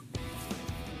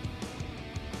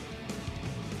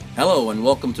Hello and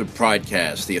welcome to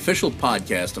Pridecast, the official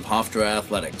podcast of Hofstra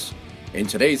Athletics. In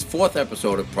today's fourth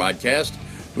episode of Pridecast,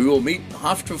 we will meet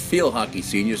Hofstra field hockey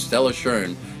senior Stella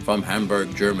Schoen from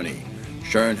Hamburg, Germany.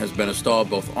 Schoen has been a star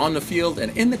both on the field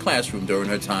and in the classroom during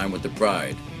her time with the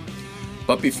Pride.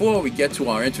 But before we get to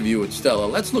our interview with Stella,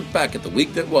 let's look back at the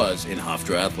week that was in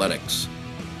Hofstra Athletics.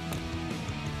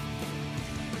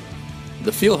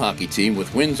 The field hockey team,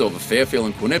 with wins over Fairfield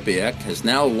and Quinnipiac, has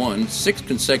now won 6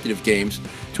 consecutive games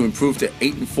to improve to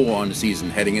 8-4 on the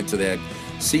season heading into their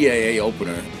CAA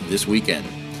opener this weekend.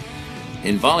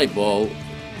 In volleyball,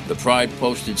 the Pride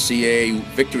posted CAA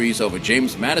victories over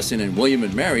James Madison and William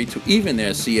and Mary to even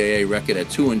their CAA record at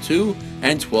 2-2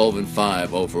 and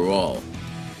 12-5 overall.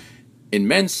 In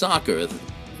men's soccer,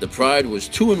 the Pride was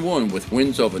 2-1 with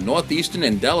wins over Northeastern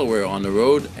and Delaware on the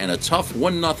road and a tough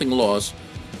 1-0 loss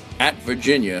at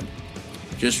Virginia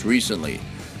just recently.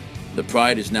 The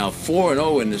Pride is now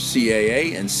 4-0 in the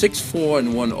CAA and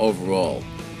 6-4-1 overall.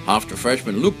 Hofstra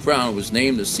freshman Luke Brown was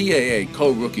named the CAA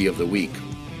Co-Rookie of the Week.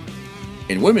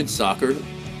 In women's soccer,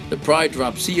 the Pride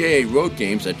dropped CAA road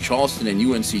games at Charleston and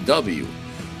UNCW.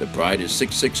 The Pride is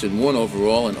 6-1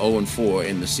 overall and 0-4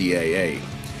 in the CAA.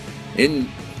 In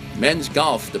men's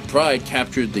golf, the Pride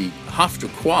captured the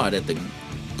Hofstra Quad at the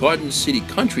Garden City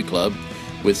Country Club,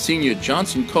 with senior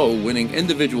Johnson Coe winning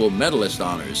individual medalist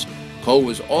honors. Coe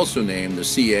was also named the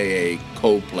CAA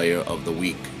Co-Player of the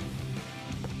Week.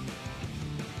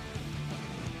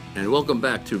 And welcome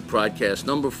back to Pridecast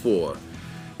number 4.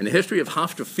 In the history of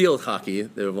Hofstra field hockey,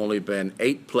 there have only been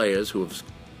 8 players who have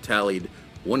tallied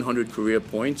 100 career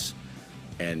points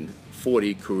and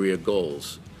 40 career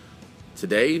goals.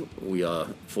 Today, we are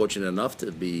fortunate enough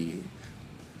to be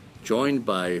joined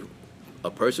by a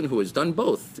person who has done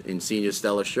both in senior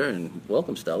Stella Schoen.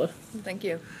 Welcome, Stella. Thank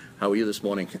you. How are you this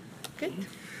morning? Good.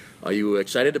 Are you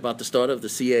excited about the start of the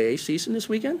CAA season this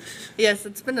weekend? Yes,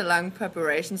 it's been a long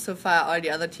preparation so far. All the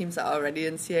other teams are already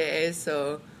in CAA,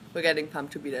 so we're getting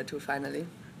pumped to be there too finally.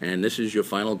 And this is your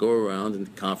final go-around in the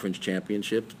conference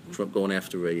championship, going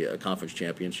after a conference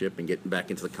championship and getting back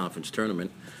into the conference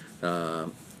tournament.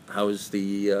 How is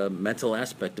the mental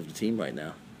aspect of the team right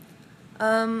now?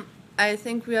 I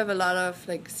think we have a lot of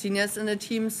seniors in the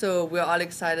team, so we're all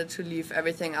excited to leave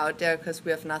everything out there because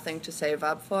we have nothing to save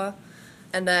up for.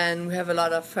 And then we have a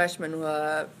lot of freshmen who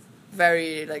are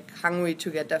very hungry to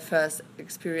get their first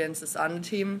experiences on the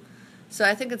team. So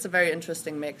I think it's a very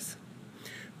interesting mix.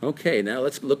 Okay, now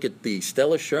let's look at the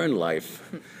Stella Schoen life.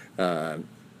 I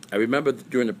remember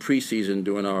during the preseason,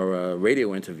 doing our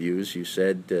radio interviews, you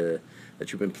said that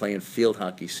you've been playing field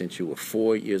hockey since you were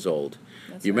 4 years old.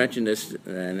 That's you right. mentioned this,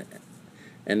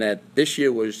 and that this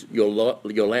year was your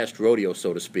last rodeo,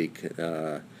 so to speak.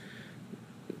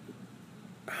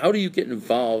 How do you get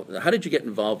involved? How did you get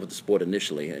involved with the sport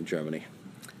initially in Germany?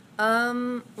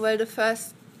 Well,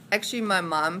 actually my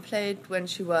mom played when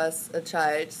she was a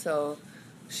child, so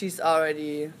she's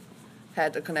already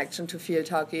had a connection to field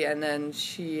hockey, and then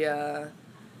she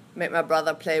made my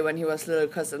brother play when he was little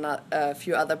because a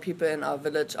few other people in our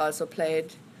village also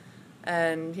played.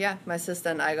 And yeah, my sister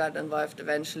and I got involved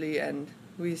eventually, and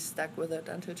we stuck with it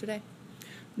until today.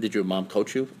 Did your mom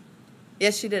coach you?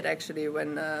 Yes, she did actually.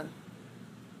 When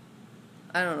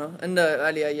I don't know, in the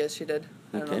earlier years she did.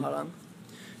 I don't know how long.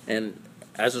 And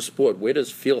as a sport, where does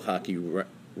field hockey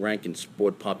rank in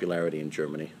sport popularity in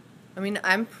Germany? I mean,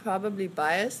 I'm probably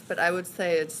biased, but I would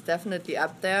say it's definitely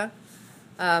up there.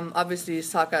 Obviously,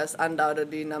 soccer is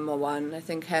undoubtedly number one. I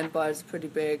think handball is pretty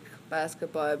big,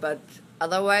 basketball, but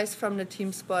otherwise, from the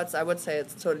team sports, I would say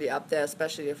it's totally up there,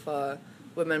 especially for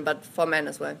women, but for men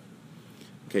as well.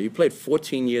 Okay, you played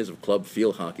 14 years of club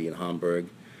field hockey in Hamburg,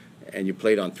 and you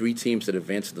played on 3 teams that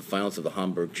advanced to the finals of the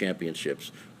Hamburg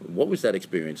Championships. What was that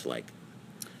experience like?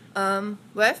 Well,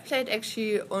 I've played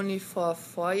actually only for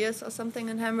 4 years or something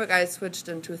in Hamburg. I switched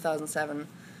in 2007.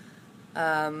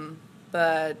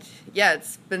 But yeah,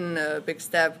 it's been a big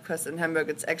step because in Hamburg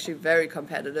it's actually very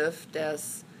competitive.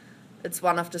 It's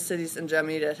one of the cities in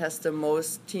Germany that has the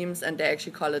most teams, and they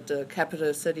actually call it the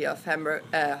capital city of Hamburg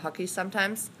hockey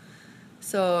sometimes.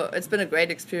 So it's been a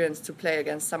great experience to play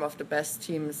against some of the best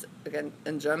teams again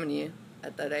in Germany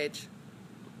at that age.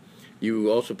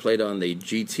 You also played on the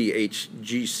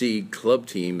GTHGC club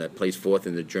team that placed 4th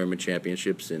in the German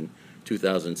championships in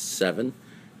 2007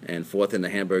 and 4th in the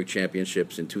Hamburg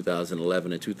championships in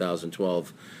 2011 and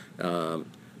 2012.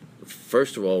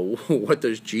 First of all, what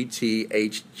does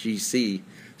GTHGC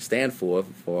stand for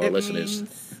our listeners? It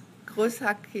means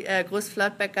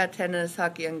Großflottbecker Tennis,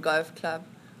 Hockey and Golf Club,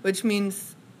 which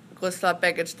means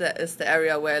Großflottbeck is the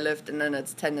area where I lived, and then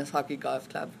it's Tennis, Hockey, Golf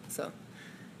Club. So,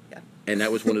 yeah. And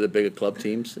that was one of the bigger club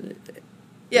teams?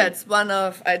 Yeah, it's one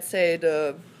of, I'd say,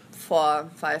 the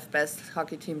 4-5 best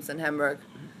hockey teams in Hamburg.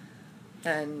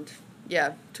 And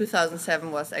yeah,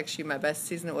 2007 was actually my best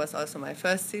season. It was also my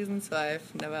first season, so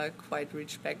I've never quite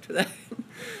reached back to that.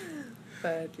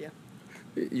 But yeah.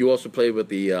 You also played with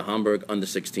the Hamburg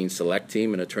under-16 select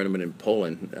team in a tournament in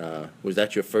Poland. Was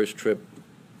that your first trip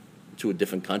to a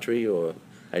different country, or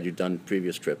had you done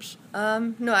previous trips?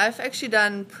 No, I've actually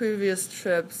done previous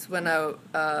trips. When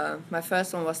my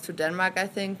first one was to Denmark, I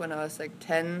think, when I was like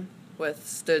 10, with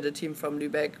still the team from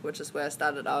Lübeck, which is where I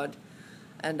started out.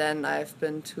 And then I've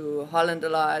been to Holland a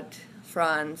lot,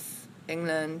 France,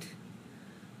 England.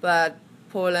 But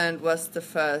Poland was the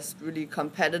first really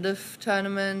competitive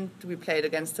tournament. We played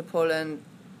against the Poland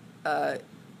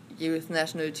youth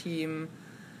national team.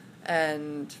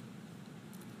 And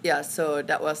yeah, so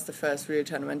that was the first real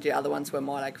tournament. The other ones were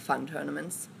more like fun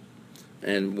tournaments.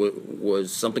 And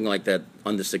was something like that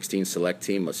under-16 select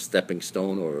team a stepping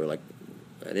stone or like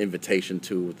an invitation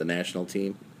to the national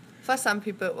team? For some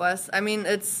people it was. I mean,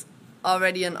 it's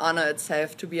already an honor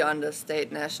itself to be on the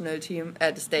state national team,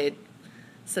 the state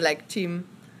select team.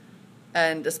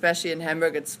 And especially in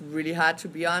Hamburg, it's really hard to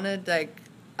be on it. Like,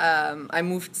 I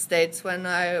moved states when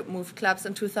I moved clubs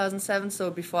in 2007.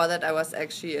 So before that, I was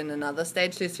actually in another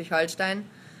state, Schleswig-Holstein.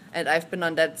 And I've been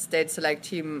on that state select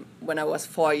team when I was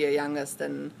 4 years youngest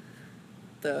than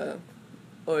the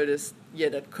oldest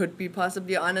year that could be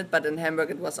possibly on it. But in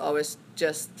Hamburg, it was always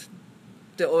just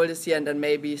the oldest year and then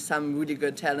maybe some really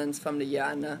good talents from the year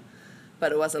under.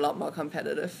 But it was a lot more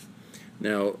competitive.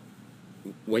 Now,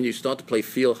 when you start to play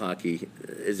field hockey,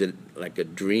 is it like a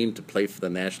dream to play for the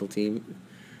national team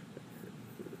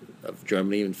of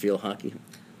Germany in field hockey?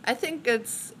 I think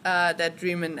it's that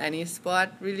dream in any sport,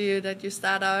 really, that you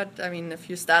start out. I mean, if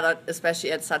you start out,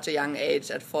 especially at such a young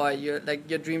age, at 4, your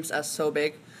dreams are so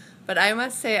big. But I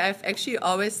must say, I've actually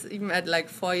always, even at like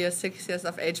 4 years, 6 years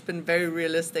of age, been very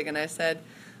realistic. And I said,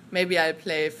 maybe I'll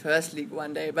play first league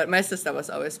one day. But my sister was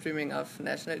always dreaming of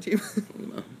national team.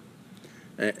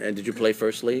 And did you play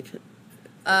first league?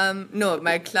 No,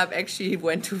 my club actually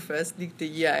went to first league the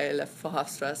year I left for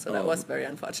Hofstra, so that was very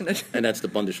unfortunate. And that's the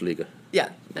Bundesliga? Yeah,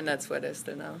 and that's where they're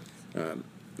still now.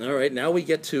 All right, now we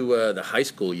get to the high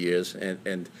school years,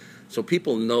 and so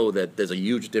people know that there's a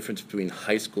huge difference between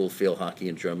high school field hockey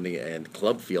in Germany and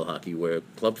club field hockey, where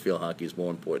club field hockey is more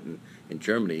important in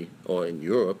Germany or in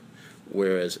Europe,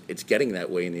 whereas it's getting that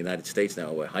way in the United States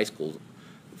now, where high school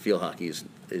field hockey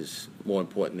is more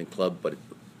important than club, but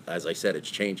as I said, it's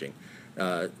changing.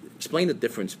 Explain the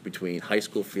difference between high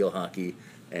school field hockey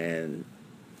and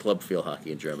club field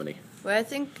hockey in Germany. Well, I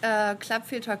think club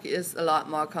field hockey is a lot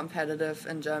more competitive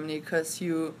in Germany because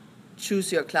you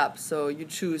choose your club. So you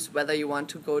choose whether you want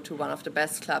to go to one of the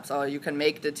best clubs or you can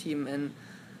make the team in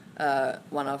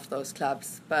one of those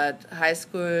clubs. But high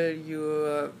school,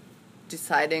 you're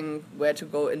deciding where to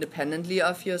go independently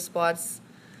of your sports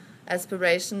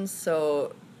aspirations.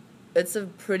 So it's a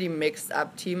pretty mixed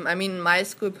up team. I mean, my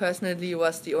school personally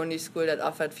was the only school that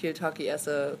offered field hockey as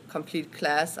a complete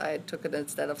class. I took it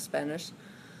instead of Spanish.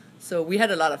 So we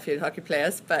had a lot of field hockey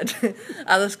players, but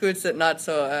other schools did not.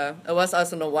 So it was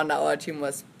also no wonder our team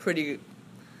was pretty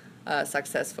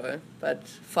successful. But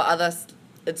for others,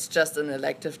 it's just an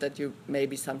elective that you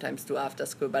maybe sometimes do after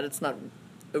school, but it's not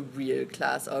a real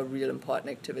class or a real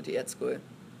important activity at school.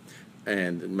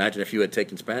 And imagine if you had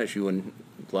taken Spanish, you and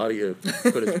Claudia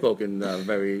could have spoken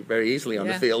very, very easily on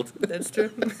the field. That's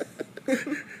true.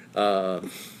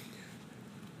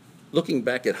 Looking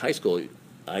back at high school,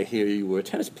 I hear you were a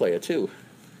tennis player too.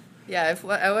 Yeah,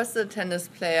 I was a tennis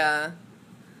player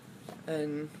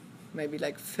in maybe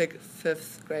like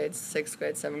 5th grade, 6th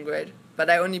grade, 7th grade. But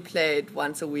I only played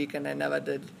once a week and I never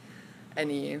did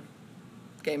any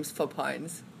games for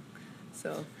points.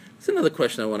 So another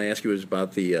question I want to ask you is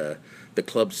about the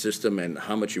club system and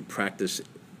how much you practice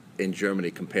in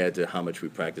Germany compared to how much we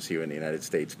practice here in the United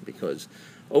States. Because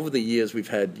over the years we've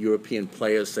had European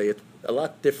players say it's a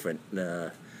lot different.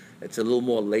 It's a little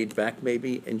more laid back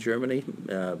maybe in Germany,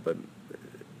 but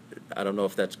I don't know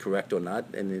if that's correct or not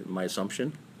in my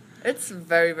assumption. It's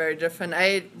very, very different.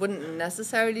 I wouldn't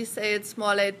necessarily say it's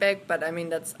more laid back, but I mean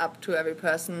that's up to every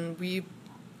person. We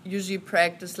usually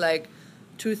practice like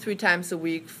 2-3 times a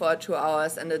week for 2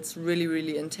 hours, and it's really,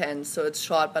 really intense. So it's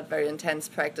short but very intense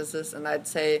practices, and I'd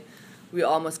say we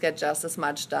almost get just as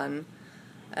much done.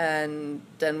 And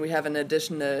then we have an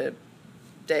additional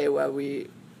day where we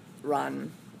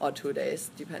run, or 2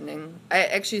 days, depending. I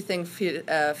actually think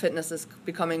fitness is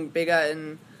becoming bigger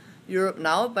in Europe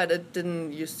now, but it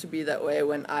didn't used to be that way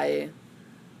when I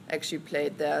actually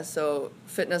played there. So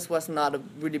fitness was not a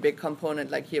really big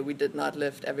component. Like here, we did not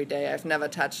lift every day. I've never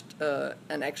touched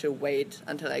an actual weight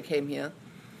until I came here.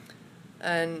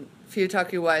 And field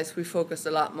hockey wise, we focused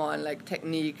a lot more on like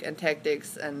technique and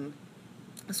tactics and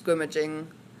scrimmaging.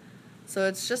 So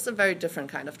it's just a very different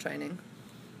kind of training.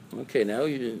 Okay, now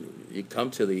you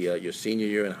come to the your senior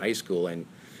year in high school and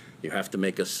you have to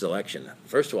make a selection.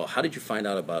 First of all, how did you find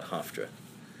out about Hofstra?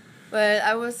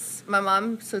 Well, my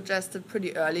mom suggested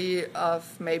pretty early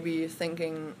of maybe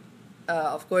thinking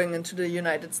of going into the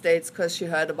United States because she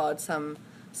heard about some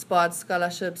sports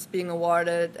scholarships being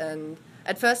awarded, and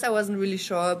at first I wasn't really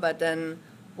sure, but then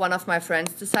one of my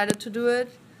friends decided to do it,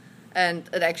 and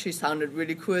it actually sounded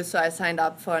really cool, so I signed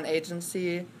up for an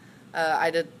agency.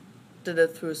 I did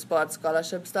it through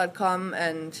sportsscholarships.com,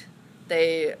 and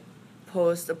they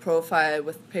post a profile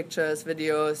with pictures,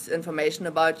 videos, information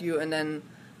about you, and then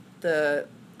the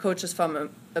coaches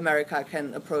from America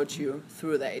can approach you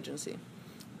through the agency.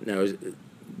 Now,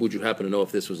 would you happen to know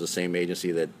if this was the same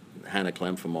agency that Hannah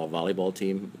Clem from our volleyball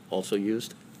team also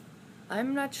used?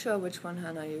 I'm not sure which one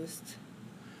Hannah used.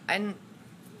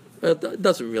 It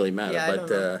doesn't really matter, yeah,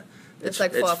 but it's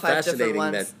like 4 or 5 different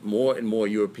ones. That more and more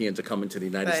Europeans are coming to the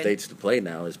United States to play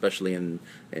now, especially in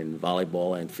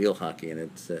volleyball and field hockey, and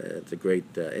it's a great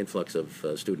influx of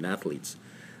student athletes.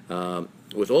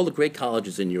 With all the great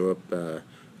colleges in Europe,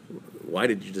 why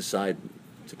did you decide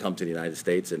to come to the United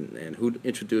States, and who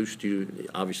introduced you?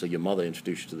 Obviously, your mother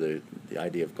introduced you to the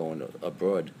idea of going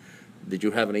abroad. Did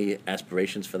you have any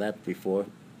aspirations for that before?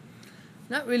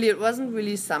 Not really. It wasn't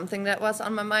really something that was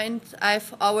on my mind.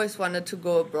 I've always wanted to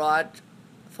go abroad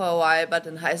for a while, but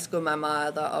in high school my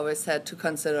mother always had to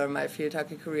consider my field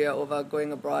hockey career over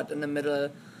going abroad in the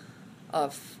middle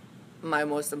of my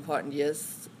most important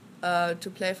years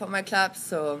to play for my club.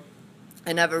 So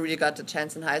I never really got the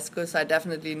chance in high school, so I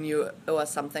definitely knew it was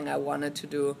something I wanted to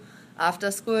do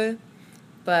after school,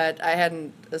 but I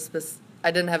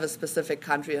didn't have a specific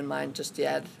country in mind just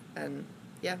yet. And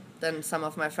yeah, then some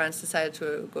of my friends decided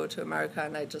to go to America,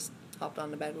 and I just hopped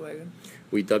on the bandwagon.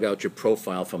 We dug out your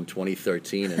profile from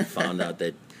 2013 and found out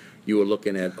that you were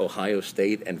looking at Ohio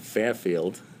State and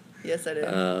Fairfield. Yes, I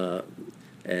did.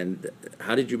 And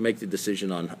how did you make the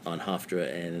decision on Hofstra,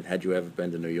 and had you ever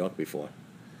been to New York before?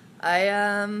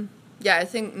 I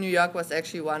think New York was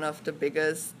actually one of the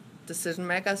biggest decision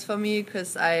makers for me,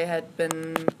 because I had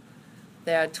been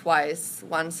there twice,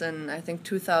 once in I think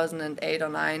 2008 or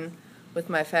 9 with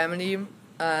my family,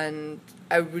 and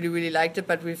I really, really liked it,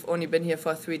 but we've only been here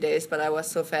for 3 days, but I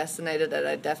was so fascinated that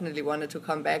I definitely wanted to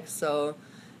come back. So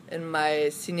in my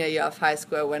senior year of high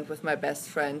school, I went with my best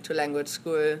friend to language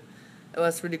school. It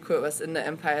was really cool. It was in the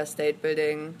Empire State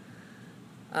Building,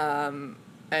 and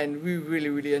we really,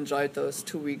 really enjoyed those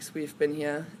 2 weeks we've been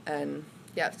here. And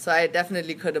yeah, so I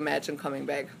definitely could imagine coming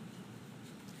back.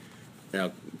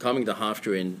 Now, coming to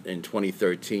Hofstra in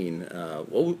 2013,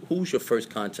 who was your first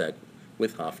contact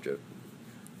with Hofstra?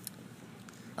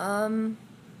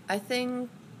 I think,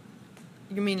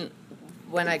 you mean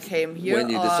when I came here? When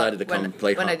you decided to come and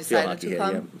play when I field decided hockey to here,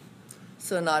 come? yeah.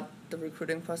 So not the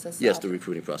recruiting process? Yes, the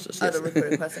recruiting process. Yes. The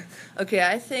recruiting process. Okay,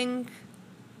 I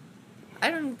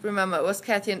don't remember. It was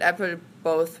Kathy and April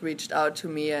both reached out to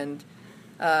me, and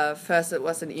first it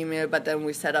was an email, but then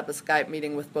we set up a Skype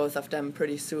meeting with both of them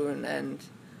pretty soon, and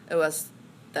it was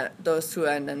those two,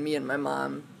 and then me and my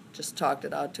mom just talked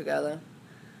it out together.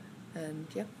 And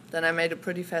yeah, then I made a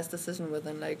pretty fast decision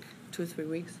within like 2-3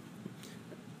 weeks.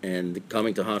 And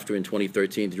coming to Hofstra in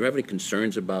 2013, did you have any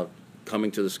concerns about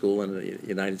coming to the school in the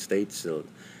United States,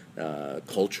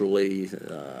 culturally,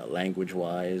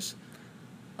 language-wise?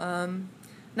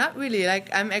 Not really. Like,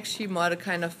 I'm actually more the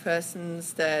kind of person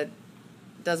that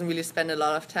doesn't really spend a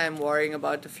lot of time worrying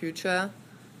about the future.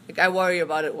 Like, I worry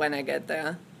about it when I get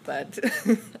there, but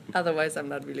otherwise I'm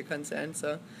not really concerned.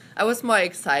 So I was more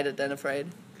excited than afraid.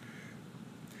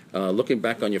 Looking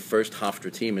back on your first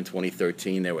Hofstra team in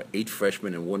 2013, there were 8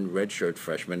 freshmen and 1 redshirt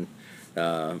freshman.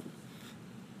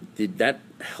 Did that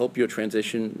help your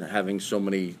transition, having so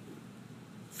many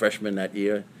freshmen that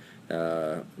year,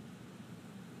 to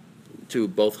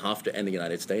both Hofstra and the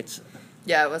United States?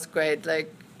 Yeah, it was great.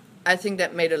 Like, I think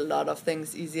that made a lot of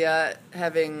things easier,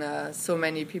 having so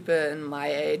many people in my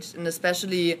age, and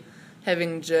especially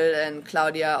having Jill and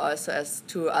Claudia also as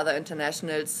 2 other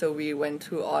internationals. So we went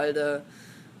through all the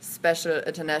special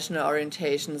international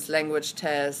orientations, language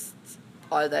tests,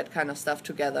 all that kind of stuff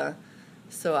together.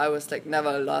 So I was like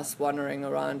never lost wandering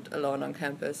around alone on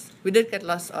campus. We did get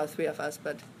lost, all 3 of us,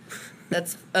 but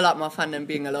that's a lot more fun than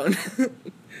being alone.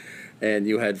 And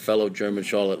you had fellow German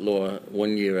Charlotte Law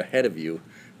 1 year ahead of you.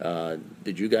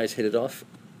 Did you guys hit it off?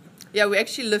 Yeah, we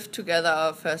actually lived together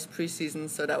our first preseason,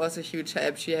 so that was a huge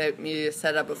help. She helped me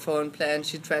set up a phone plan.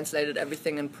 She translated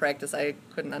everything in practice. I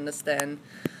couldn't understand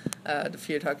the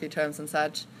field hockey terms and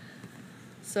such.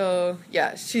 So,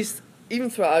 yeah, even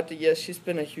throughout the year, she's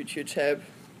been a huge, huge help.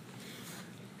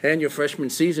 And your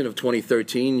freshman season of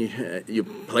 2013, you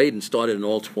played and started in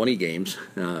all 20 games.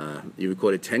 You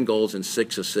recorded 10 goals and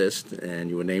 6 assists, and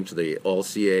you were named to the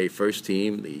All-CAA first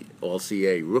team, the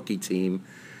All-CAA rookie team,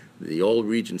 the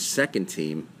All-Region second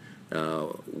team.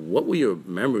 What were your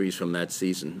memories from that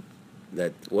season?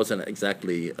 That wasn't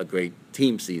exactly a great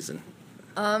team season.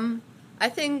 I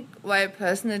think why I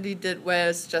personally did well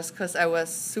is just because I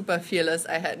was super fearless.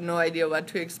 I had no idea what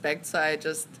to expect, so I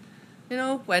just,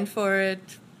 went for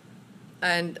it.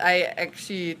 And I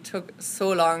actually took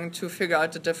so long to figure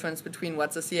out the difference between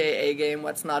what's a CAA game,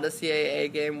 what's not a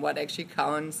CAA game, what actually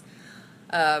counts.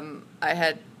 I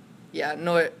had,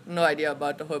 no idea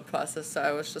about the whole process, so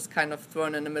I was just kind of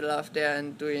thrown in the middle of there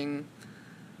and doing,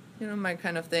 my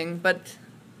kind of thing. But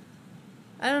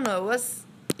I don't know, it was,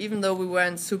 even though we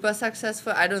weren't super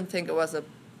successful, I don't think it was a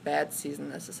bad season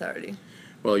necessarily.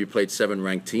 Well, you played 7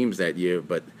 ranked teams that year,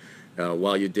 but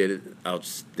while you did it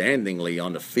outstandingly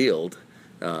on the field,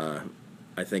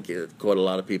 I think it caught a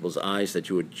lot of people's eyes that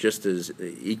you were just as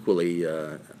equally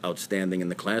outstanding in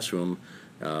the classroom,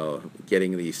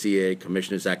 getting the CAA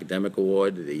Commissioner's Academic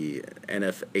Award, the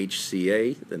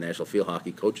NFHCA, the National Field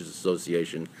Hockey Coaches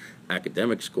Association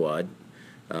Academic Squad,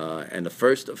 and the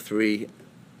first of 3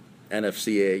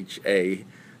 NFCHA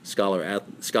Scholar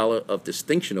of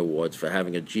Distinction Awards for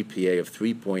having a GPA of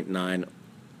 3.9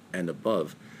 and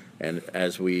above. And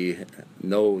as we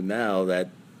know now, that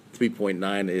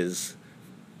 3.9 is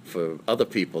for other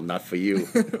people, not for you.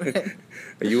 Right.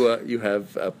 You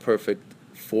have a perfect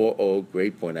 4.0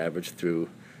 grade point average through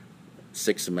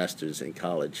 6 semesters in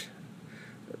college.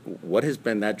 What has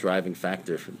been that driving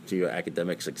factor to your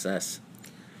academic success?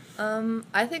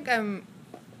 I think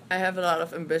I have a lot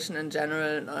of ambition in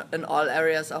general in all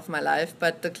areas of my life,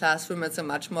 but the classroom is a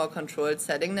much more controlled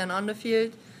setting than on the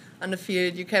field. On the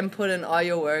field, you can put in all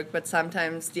your work, but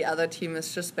sometimes the other team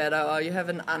is just better, or you have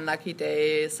an unlucky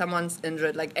day, someone's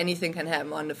injured, like anything can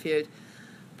happen on the field.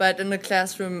 But in the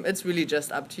classroom, it's really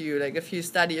just up to you. Like if you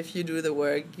study, if you do the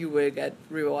work, you will get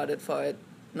rewarded for it,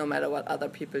 no matter what other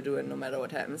people do and no matter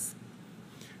what happens.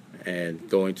 And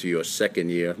going to your second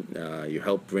year, you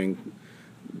helped bring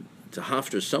to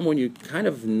Hofstra someone you kind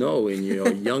of know in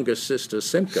your younger sister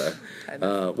Simka.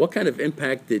 What kind of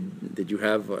impact did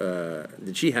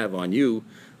she have on you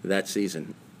that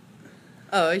season?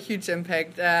 Oh, a huge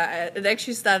impact. It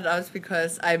actually started out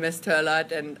because I missed her a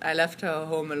lot and I left her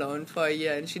home alone for a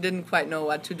year and she didn't quite know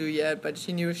what to do yet, but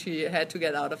she knew she had to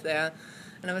get out of there.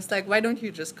 And I was like, why don't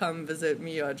you just come visit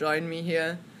me or join me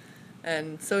here?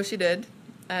 And so she did.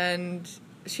 And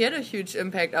she had a huge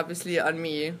impact, obviously, on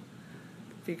me,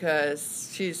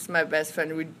 because she's my best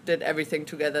friend. We did everything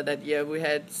together that year. We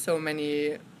had so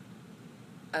many,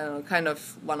 kind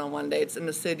of one-on-one dates in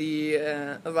the city,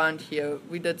 around here.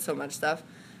 We did so much stuff.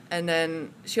 And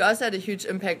then she also had a huge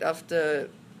impact of the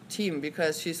team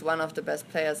because she's one of the best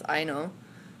players I know.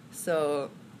 So,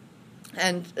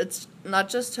 and it's not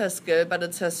just her skill, but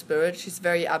it's her spirit. She's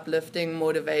very uplifting,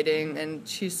 motivating, and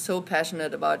she's so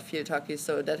passionate about field hockey,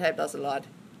 so that helped us a lot.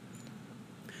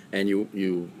 And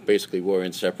you basically were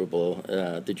inseparable.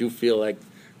 Did you feel like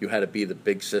you had to be the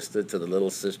big sister to the little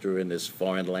sister in this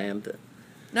foreign land?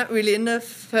 Not really. In the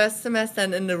first semester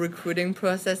and in the recruiting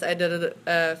process, I did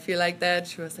feel like that.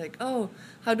 She was like, oh,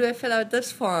 how do I fill out this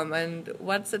form? And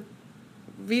what's a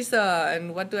visa?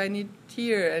 And what do I need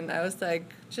here? And I was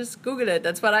like, just Google it.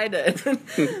 That's what I did.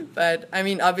 But, I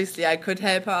mean, obviously I could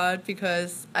help her out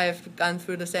because I've gone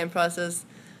through the same process.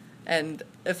 And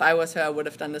if I was her, I would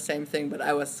have done the same thing, but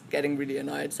I was getting really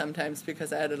annoyed sometimes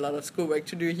because I had a lot of schoolwork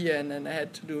to do here and then I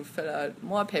had to fill out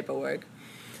more paperwork.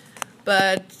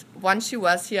 But once she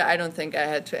was here, I don't think I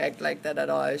had to act like that at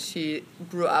all. She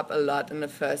grew up a lot in the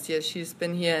first year she's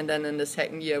been here, and then in the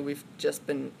second year we've just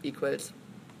been equals.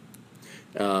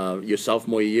 Your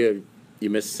sophomore year,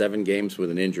 you missed 7 games with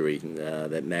an injury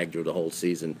that nagged you the whole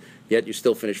season. Yet you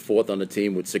still finished 4th on the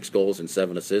team with 6 goals and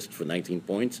 7 assists for 19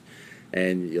 points.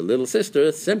 And your little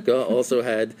sister, Simka, also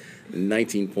had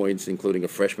 19 points, including a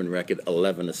freshman record,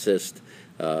 11 assists.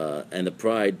 And the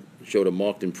Pride showed a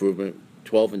marked improvement,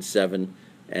 12-7,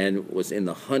 and was in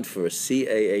the hunt for a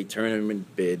CAA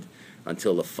tournament bid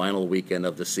until the final weekend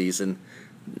of the season.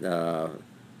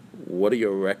 What are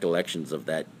your recollections of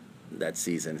that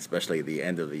season, especially the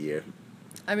end of the year?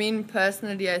 I mean,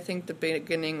 personally, I think the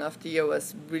beginning of the year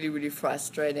was really, really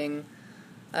frustrating.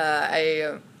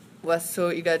 I was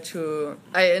so eager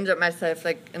I injured myself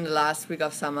like in the last week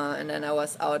of summer, and then I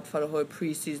was out for the whole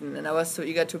preseason, and I was so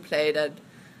eager to play that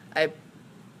I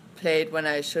played when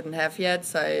I shouldn't have yet,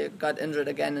 so I got injured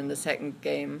again in the second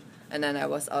game, and then I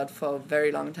was out for a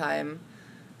very long time.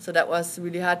 So that was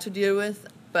really hard to deal with,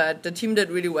 but the team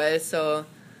did really well, so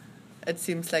it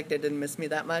seems like they didn't miss me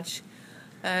that much.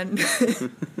 And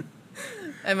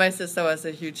and my sister was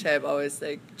a huge help, always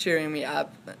like cheering me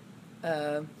up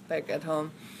back at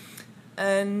home.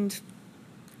 And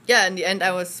yeah, in the end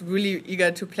I was really eager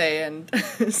to play, and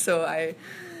so I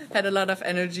had a lot of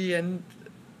energy and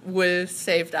will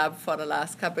saved up for the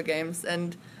last couple games,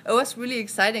 and it was really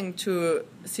exciting to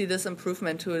see this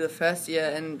improvement to the first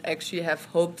year and actually have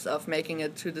hopes of making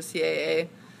it to the CAA.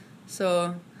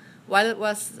 So while it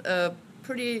was a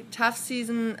pretty tough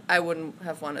season, I wouldn't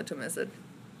have wanted to miss it.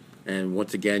 And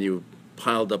once again, you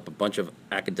piled up a bunch of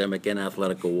academic and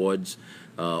athletic awards,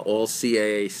 all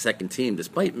CAA second team,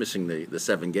 despite missing the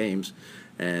 7 games.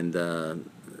 And the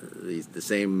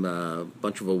same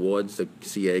bunch of awards, the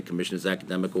CAA Commissioner's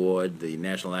Academic Award, the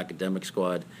National Academic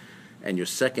Squad, and your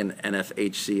second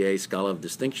NFHCA Scholar of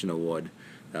Distinction Award.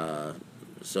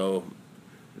 So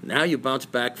now you bounce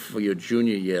back for your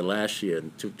junior year last year,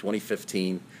 in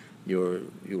 2015.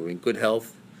 You were in good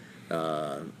health.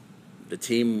 The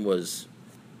team was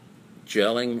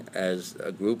gelling as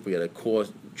a group. We had a core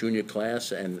junior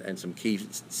class and some key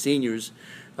seniors.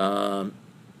 Do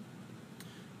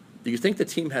you think the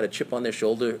team had a chip on their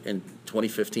shoulder in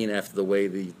 2015 after the way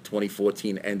the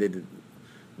 2014 ended?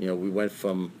 You know, we went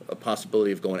from a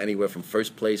possibility of going anywhere from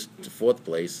first place to fourth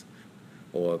place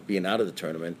or being out of the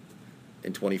tournament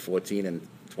in 2014, and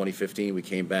 2015 we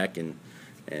came back and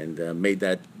made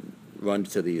that run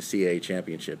to the CAA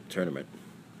championship tournament.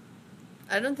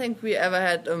 I don't think we ever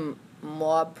had a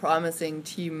more promising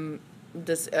team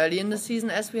this early in the season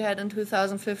as we had in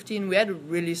 2015. We had a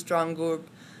really strong group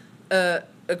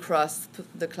across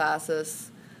the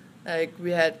classes. Like,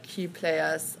 we had key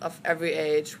players of every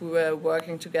age. We were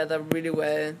working together really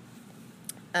well.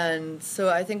 And so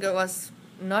I think it was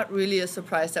not really a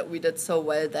surprise that we did so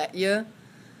well that year.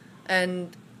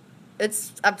 And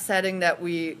it's upsetting that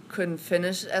we couldn't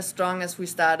finish as strong as we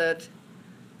started,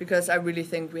 because I really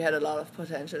think we had a lot of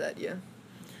potential that year.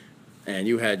 And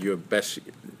you had your best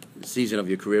season of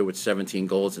your career with 17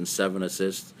 goals and 7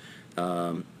 assists.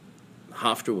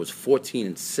 Hofstra was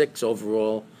 14-6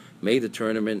 overall, made the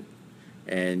tournament,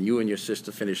 and you and your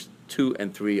sister finished 2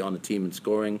 and 3 on the team in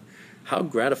scoring. How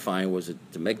gratifying was it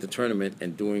to make the tournament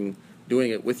and doing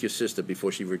it with your sister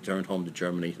before she returned home to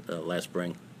Germany last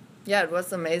spring? Yeah, it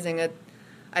was amazing.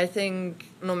 I think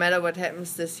no matter what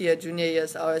happens this year, junior year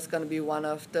is always going to be one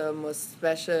of the most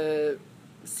special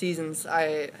seasons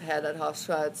I had at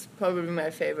Hofstra. It's probably my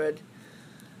favorite.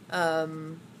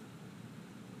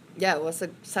 Yeah, it was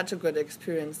such a good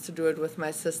experience to do it with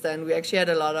my sister, and we actually had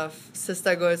a lot of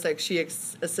sister goals. Like, she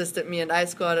assisted me and I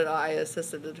scored it, or I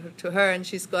assisted it to her and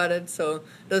she scored it. So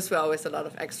those were always a lot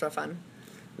of extra fun.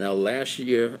 Now, last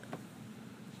year,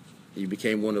 you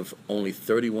became one of only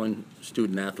 31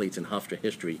 student athletes in Hofstra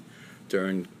history to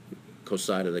earn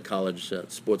COSIDA, the College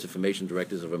Sports Information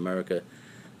Directors of America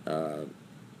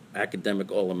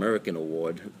Academic All-American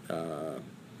Award.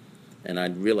 And I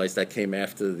realized that came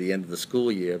after the end of the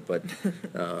school year, but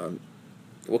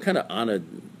what kind of honor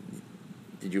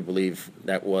did you believe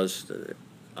that was?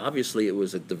 Obviously, it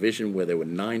was a division where there were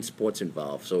 9 sports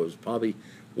involved, so it was probably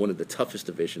one of the toughest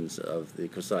divisions of the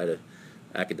COSIDA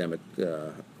Academic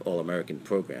All-American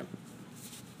program.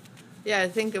 Yeah, I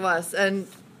think it was. And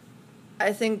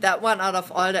I think that one out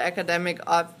of all the academic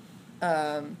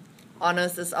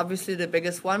honors is obviously the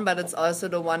biggest one, but it's also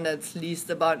the one that's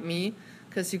least about me,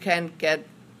 because you can't get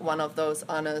one of those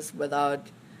honors without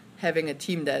having a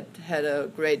team that had a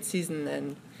great season,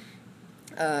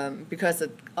 and because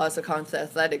it also counts to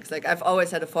athletics. Like, I've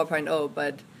always had a 4.0,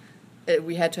 but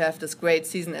we had to have this great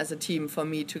season as a team for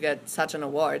me to get such an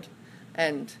award.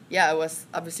 And yeah, I was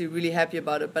obviously really happy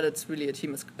about it, but it's really a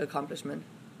team accomplishment.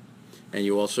 And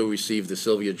you also received the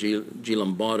Sylvia G.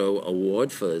 Lombardo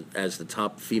Award as the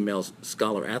top female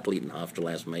scholar athlete in Hofstra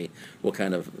last May. What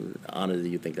kind of honor do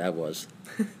you think that was?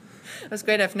 It was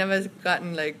great. I've never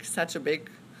gotten like such a big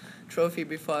trophy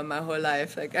before in my whole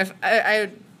life. Like, I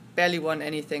barely won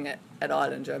anything at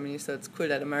all in Germany, so it's cool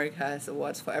that America has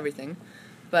awards for everything.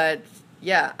 But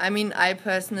yeah, I mean, I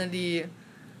personally,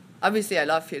 obviously I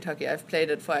love field hockey. I've played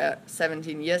it for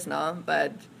 17 years now,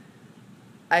 but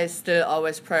I still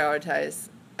always prioritize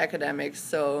academics,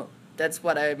 so that's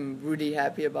what I'm really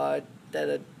happy about,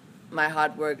 that my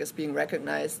hard work is being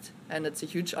recognized, and it's a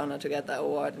huge honor to get that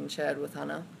award and share it with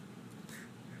Hannah.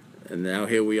 And now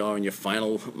here we are in your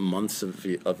final months of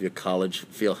your college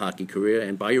field hockey career,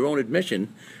 and by your own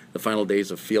admission, the final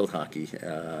days of field hockey.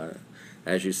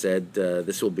 As you said,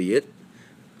 this will be it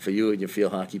for you and your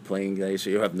field hockey playing days, so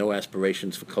you have no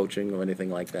aspirations for coaching or anything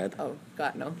like that? Oh,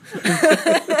 God, no.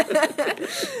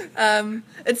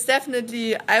 It's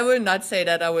definitely, I will not say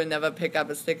that I will never pick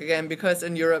up a stick again, because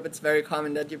in Europe it's very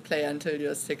common that you play until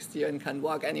you're 60 and can't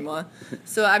walk anymore.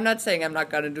 So I'm not saying I'm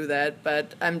not going to do that,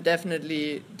 but I'm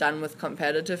definitely done with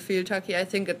competitive field hockey. I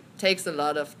think it takes a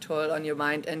lot of toll on your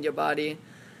mind and your body.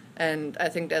 And I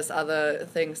think there's other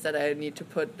things that I need to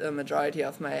put a majority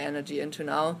of my energy into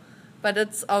now. But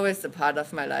it's always a part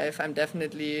of my life. I'm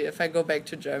definitely, if I go back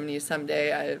to Germany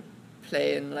someday, I'll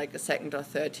play in like a second or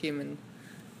third team, and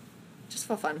just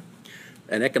for fun.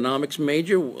 An economics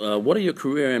major, what are your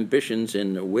career ambitions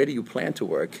and where do you plan to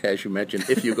work, as you mentioned,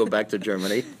 if you go back to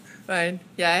Germany? Right.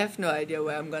 Yeah, I have no idea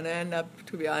where I'm going to end up,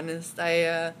 to be honest.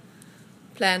 I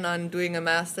plan on doing a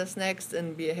master's next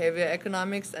in behavior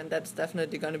economics, and that's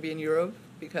definitely going to be in Europe,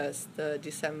 because the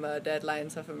December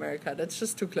deadlines of America, that's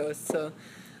just too close. So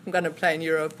I'm going to apply in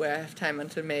Europe, where I have time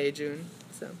until May, June.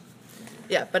 So,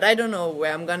 yeah, but I don't know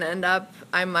where I'm going to end up.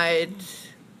 I might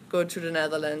go to the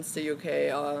Netherlands, the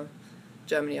UK, or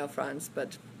Germany or France,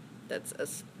 but that's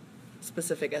as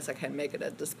specific as I can make it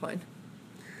at this point.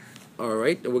 All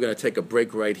right, we're going to take a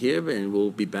break right here, and we'll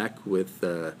be back with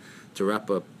to wrap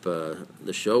up the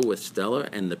show with Stella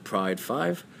and the Pride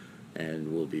 5.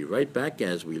 And we'll be right back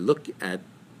as we look at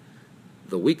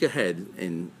the week ahead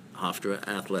in Hofstra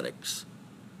Athletics.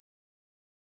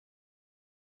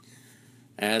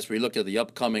 As we look at the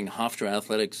upcoming Hofstra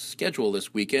Athletics schedule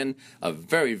this weekend, a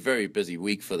very, very busy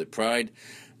week for the Pride,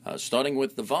 starting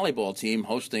with the volleyball team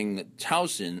hosting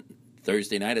Towson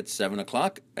Thursday night at 7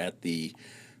 o'clock at the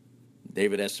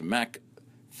David S. Mack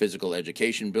Physical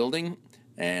Education Building,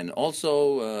 and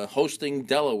also hosting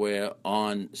Delaware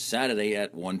on Saturday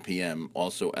at 1 p.m.,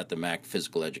 also at the Mack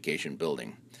Physical Education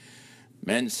Building.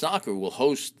 Men's soccer will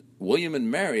host William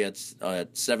and Mary at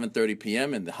 7:30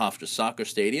 p.m. in the Hofstra Soccer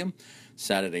Stadium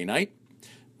Saturday night.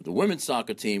 The women's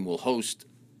soccer team will host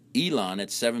Elon at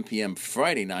 7 p.m.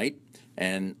 Friday night,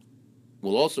 and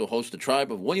will also host the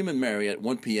Tribe of William and Mary at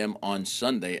 1 p.m. on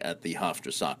Sunday at the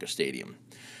Hofstra Soccer Stadium.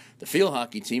 The field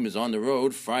hockey team is on the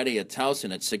road Friday at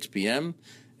Towson at 6 p.m.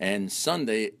 and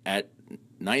Sunday at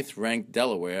 9th-ranked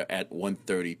Delaware at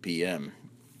 1:30 p.m.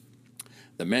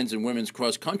 The men's and women's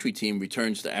cross-country team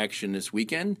returns to action this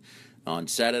weekend. On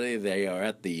Saturday, they are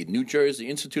at the New Jersey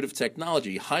Institute of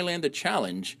Technology Highlander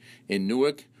Challenge in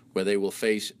Newark, where they will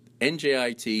face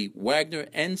NJIT, Wagner,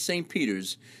 and St.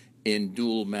 Peter's in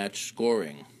dual match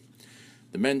scoring.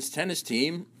 The men's tennis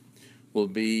team will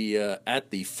be at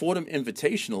the Fordham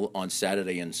Invitational on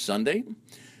Saturday and Sunday,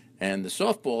 and the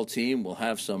softball team will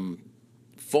have some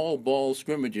fall ball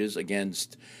scrimmages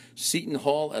against Seton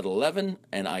Hall at 11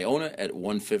 and Iona at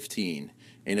 1:15.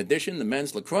 In addition, the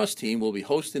men's lacrosse team will be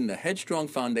hosting the Headstrong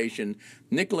Foundation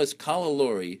Nicholas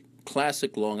Calalori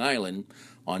Classic Long Island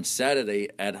on Saturday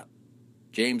at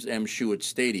James M. Stewart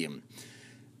Stadium.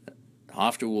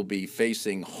 Hofstra will be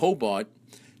facing Hobart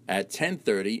at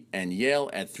 10:30 and Yale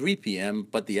at 3 p.m.,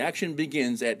 but the action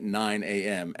begins at 9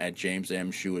 a.m. at James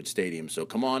M. Stewart Stadium. So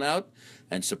come on out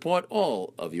and support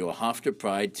all of your Hofstra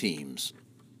Pride teams.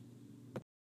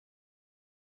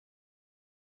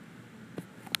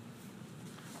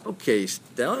 Okay,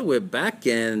 Stella, we're back,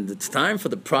 and it's time for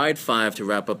the Pride 5 to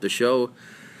wrap up the show.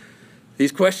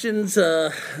 These questions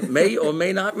may or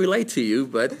may not relate to you,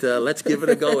 but let's give it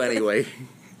a go anyway.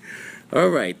 All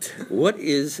right. What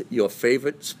is your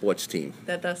favorite sports team?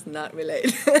 That does not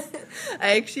relate.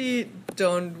 I actually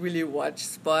don't really watch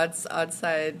sports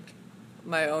outside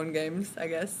my own games, I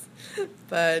guess.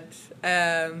 But,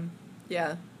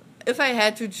 yeah. If I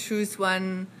had to choose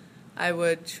one, I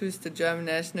would choose the German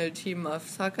national team of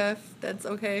soccer, if that's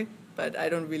okay. But I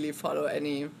don't really follow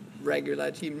any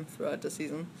regular team throughout the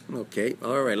season. Okay.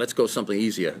 All right. Let's go something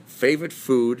easier. Favorite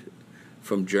food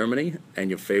from Germany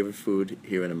and your favorite food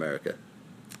here in America?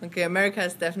 Okay, America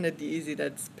is definitely easy.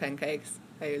 That's pancakes.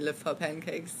 I live for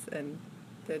pancakes, and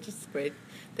they're just great.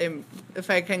 If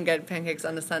I can get pancakes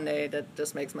on a Sunday, that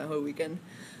just makes my whole weekend.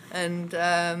 And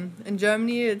in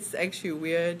Germany, it's actually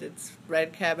weird. It's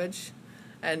red cabbage,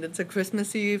 and it's a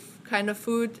Christmassy kind of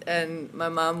food, and my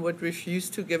mom would refuse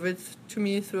to give it to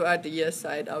me throughout the year, so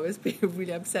I'd always be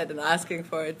really upset and asking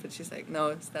for it, but she's like,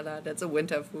 no, Stella, that's a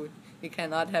winter food. You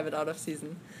cannot have it out of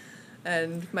season.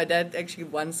 And my dad actually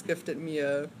once gifted me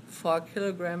a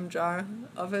 4-kilogram jar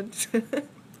of it,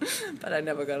 but I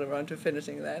never got around to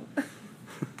finishing that.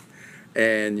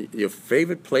 And your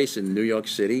favorite place in New York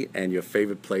City and your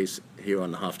favorite place here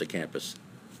on the Hofstra campus?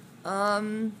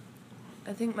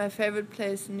 I think my favorite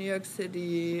place in New York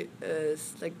City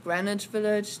is like Greenwich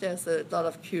Village. There's a lot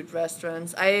of cute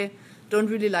restaurants. I don't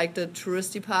really like the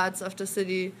touristy parts of the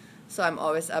city, so I'm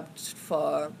always up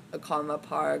for a calmer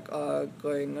park or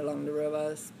going along the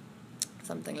rivers,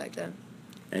 something like that.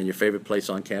 And your favorite place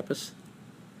on campus?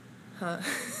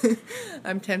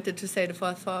 I'm tempted to say the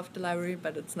fourth floor of the library,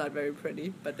 but it's not very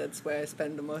pretty, but that's where I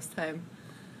spend the most time.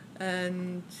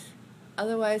 And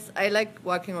otherwise, I like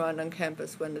walking around on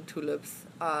campus when the tulips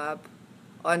are up,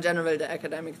 or in general, the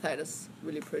academic side is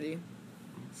really pretty.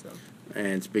 So.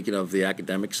 And speaking of the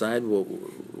academic side,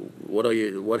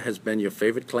 what has been your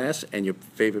favorite class and your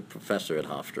favorite professor at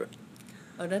Hofstra?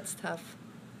 Oh, that's tough.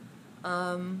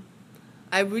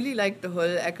 I really like the whole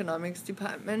economics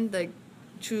department. Like,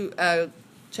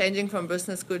 changing from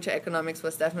business school to economics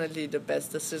was definitely the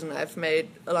best decision I've made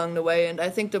along the way. And I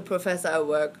think the professor I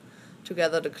work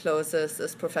together the closest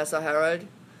is Professor Harold.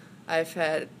 I've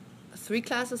had 3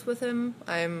 classes with him.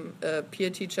 I'm a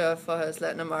peer teacher for his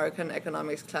Latin American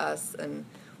economics class, and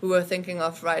we were thinking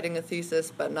of writing a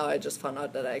thesis, but now I just found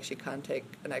out that I actually can't take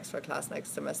an extra class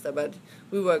next semester, but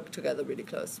we work together really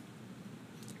close.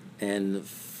 And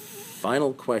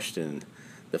final question,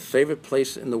 the favorite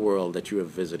place in the world that you have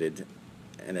visited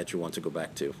and that you want to go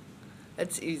back to?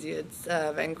 It's easy. It's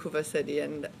Vancouver City,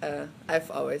 and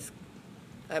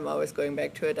I'm always going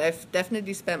back to it. I've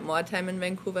definitely spent more time in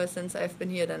Vancouver since I've been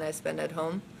here than I spend at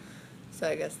home, so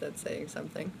I guess that's saying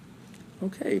something.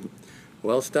 Okay.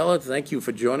 Well, Stella, thank you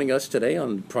for joining us today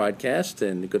on the Pridecast,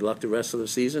 and good luck the rest of the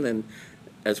season, and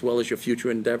as well as your future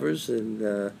endeavors.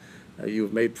 And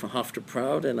you've made Hofstra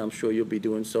proud, and I'm sure you'll be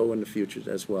doing so in the future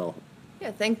as well.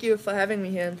 Yeah, thank you for having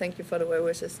me here, and thank you for the well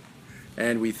wishes.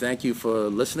 And we thank you for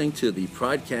listening to the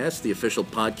Pridecast, the official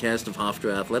podcast of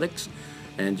Hofstra Athletics.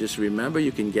 And just remember,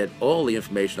 you can get all the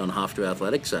information on Hofstra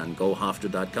Athletics on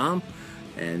GoHofstra.com.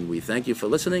 And we thank you for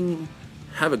listening.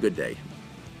 Have a good day.